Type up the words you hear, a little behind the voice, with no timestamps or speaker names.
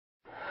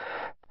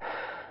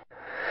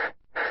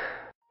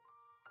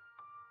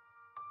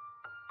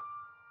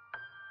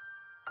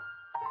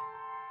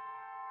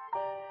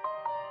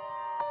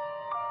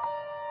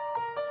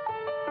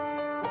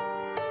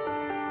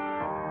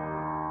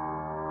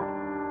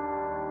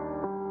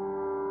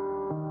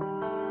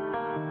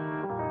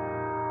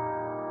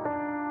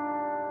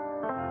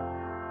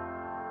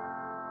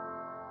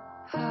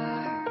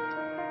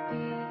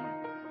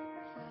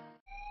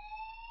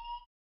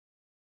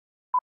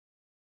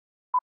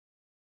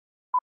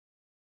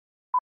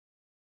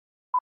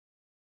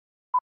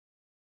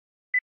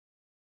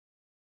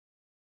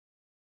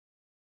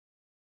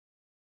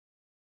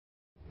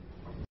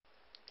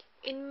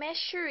In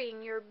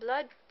measuring your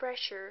blood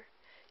pressure,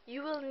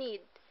 you will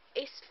need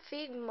a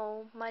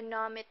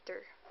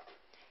sphygmomanometer.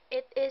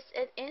 It is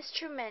an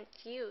instrument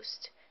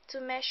used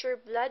to measure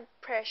blood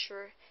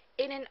pressure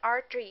in an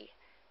artery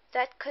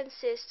that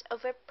consists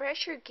of a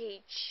pressure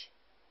gauge,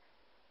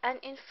 an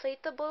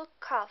inflatable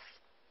cuff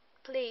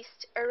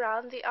placed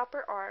around the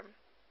upper arm,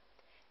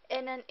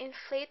 and an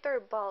inflator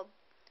bulb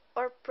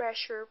or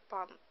pressure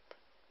pump.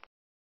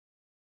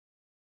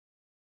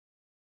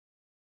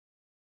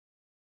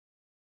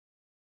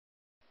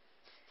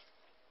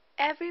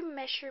 Every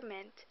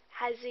measurement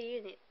has a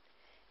unit,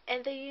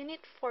 and the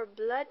unit for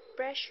blood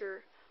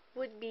pressure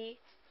would be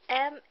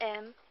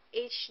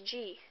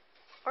mmHg,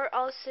 or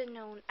also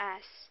known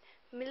as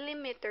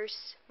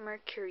millimeters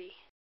mercury.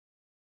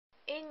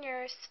 In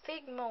your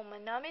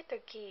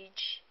sphygmomanometer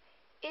gauge,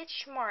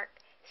 each mark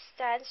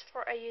stands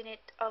for a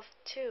unit of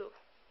 2.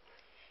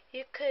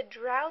 You could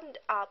round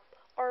up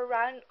or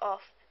round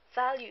off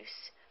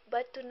values,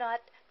 but do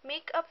not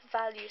make up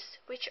values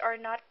which are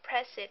not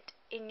present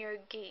in your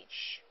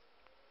gauge.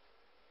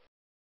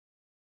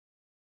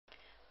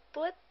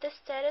 Put the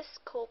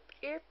stethoscope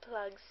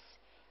earplugs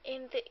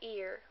in the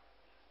ear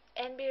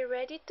and be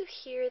ready to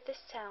hear the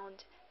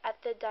sound at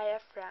the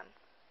diaphragm.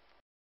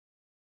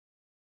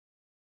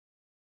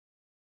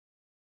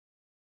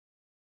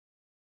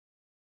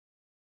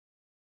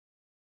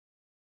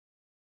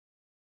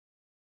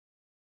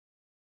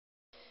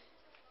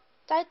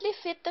 Tightly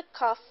fit the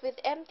cuff with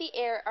empty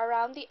air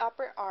around the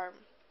upper arm,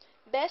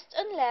 best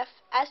on left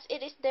as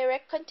it is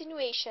direct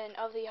continuation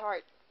of the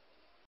heart.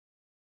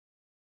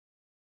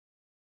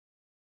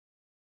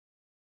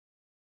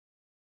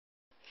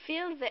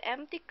 Fill the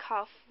empty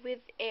cuff with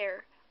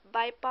air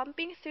by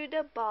pumping through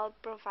the bulb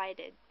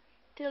provided,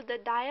 till the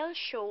dial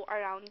show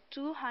around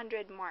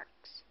 200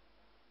 marks.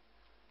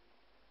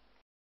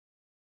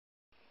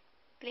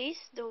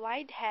 Place the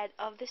wide head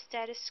of the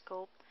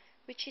stethoscope,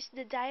 which is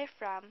the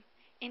diaphragm,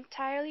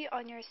 entirely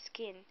on your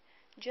skin,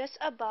 just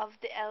above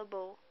the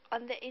elbow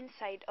on the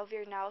inside of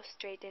your now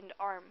straightened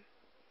arm.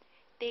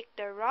 Take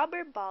the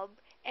rubber bulb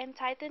and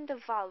tighten the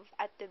valve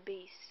at the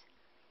base.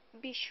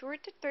 Be sure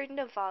to turn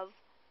the valve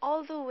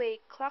all the way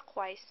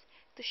clockwise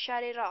to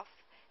shut it off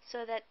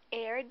so that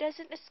air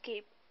doesn't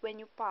escape when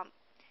you pump.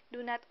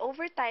 Do not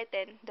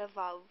over-tighten the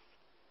valve.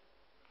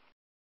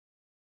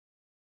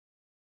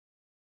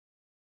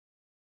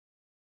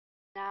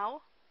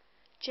 Now,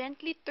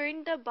 gently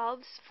turn the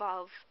bulb's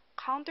valve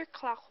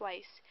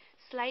counterclockwise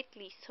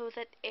slightly so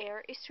that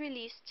air is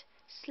released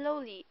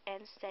slowly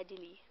and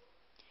steadily.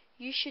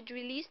 You should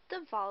release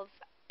the valve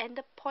and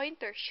the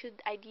pointer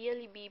should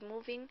ideally be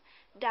moving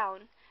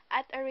down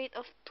at a rate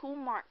of 2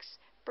 marks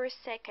per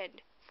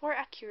second for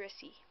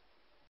accuracy.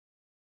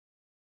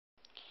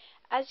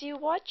 As you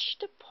watch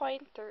the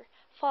pointer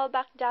fall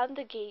back down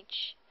the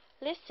gauge,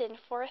 listen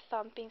for a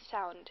thumping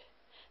sound.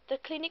 The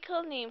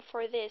clinical name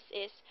for this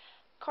is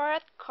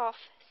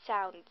Korotkoff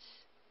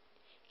sounds.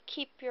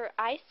 Keep your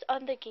eyes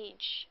on the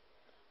gauge.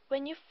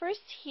 When you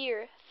first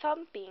hear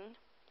thumping,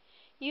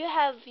 you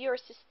have your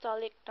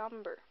systolic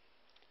number,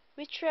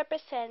 which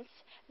represents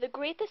the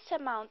greatest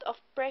amount of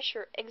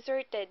pressure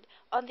exerted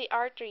on the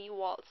artery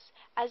walls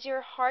as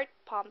your heart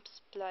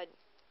pumps blood.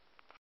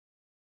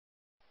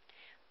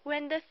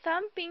 When the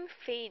thumping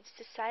fades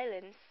to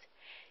silence,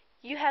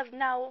 you have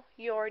now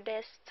your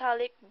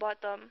diastolic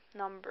bottom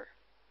number,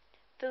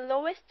 the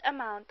lowest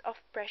amount of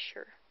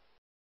pressure.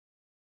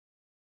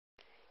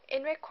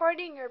 In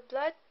recording your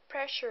blood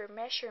pressure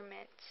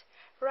measurements,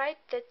 write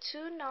the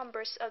two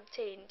numbers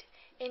obtained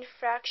in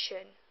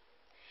fraction,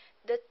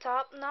 the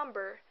top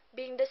number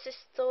being the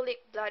systolic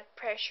blood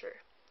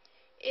pressure.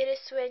 It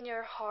is when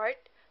your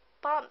heart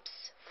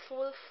pumps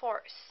full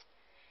force,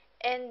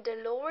 and the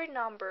lower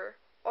number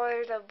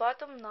or the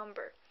bottom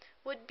number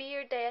would be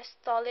your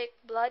diastolic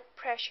blood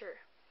pressure.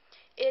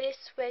 It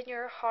is when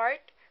your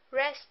heart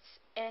rests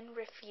and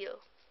refuel.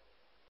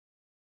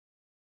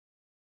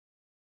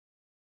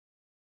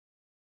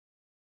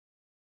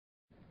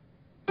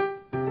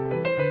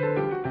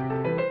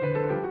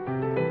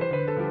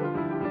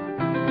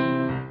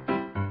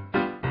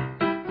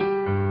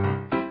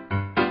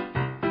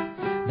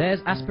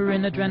 There's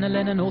aspirin,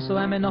 adrenaline, and also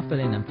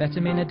aminophylline,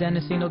 amphetamine,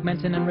 adenosine,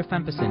 augmentin, and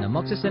rifampicin,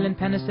 amoxicillin,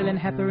 penicillin,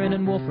 heparin,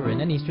 and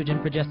warfarin, and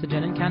estrogen,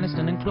 progestogen, and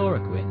canesten, and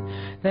chloroquine.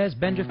 There's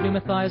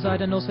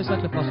bendraflumethiazide, and also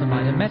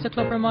cyclophosphamide, and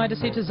metoclopramide,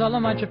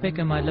 acetazolamide,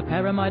 tropicamide,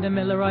 loperamide,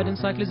 amiloride, and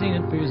cyclazine,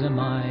 and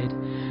fusamide.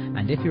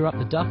 And if you're up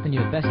the duff, then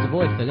you'd best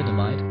avoid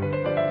thalidomide.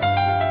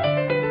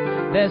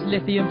 There's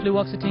lithium,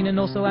 fluoxetine, and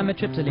also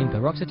amitriptyline,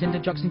 paroxetine,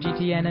 digoxin,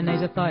 GTN, and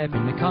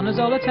azathioprine,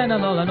 meconazole,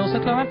 atenolol, and also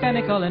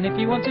chloramphenicol. And if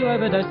you want to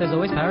overdose, there's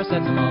always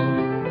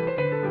paracetamol.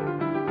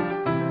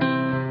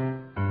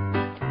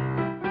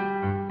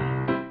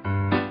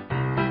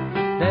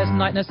 There's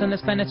nitros, and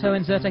there's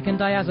phenytoin, Zyrtec, and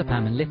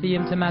diazepam, and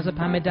lithium,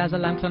 temazepam,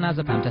 midazolam,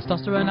 clonazepam,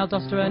 testosterone,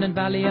 aldosterone, and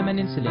Valium, and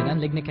insulin,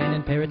 and lignocaine,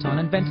 and piriton,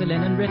 and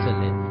Ventolin, and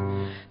Ritalin.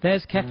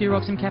 There's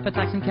cefuroxime,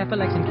 cefotaxime,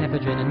 cephalexin,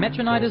 cephedrine, and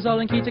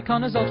metronidazole, and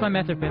ketoconazole,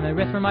 trimethoprim,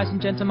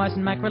 erythromycin, gentamicin,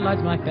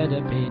 macrolides,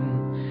 mifedapine.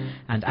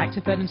 and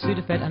Actifed and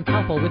Sudafed and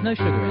Calpol with no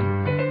sugar in.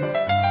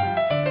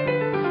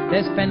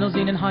 There's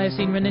phenelzine and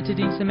hyoscine,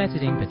 ranitidine,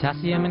 cimetidine,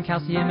 potassium and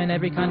calcium and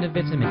every kind of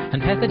vitamin,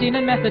 and pethidine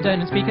and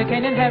methadone and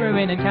speakercane and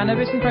heroin and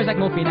cannabis and Prozac,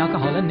 morphine,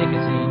 alcohol and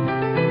nicotine.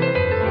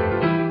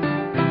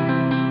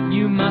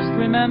 You must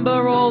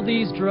remember all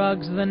these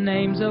drugs, the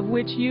names of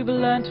which you've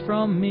learnt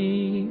from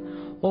me,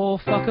 or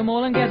fuck 'em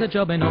all and get a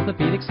job in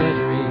orthopedic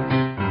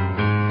surgery.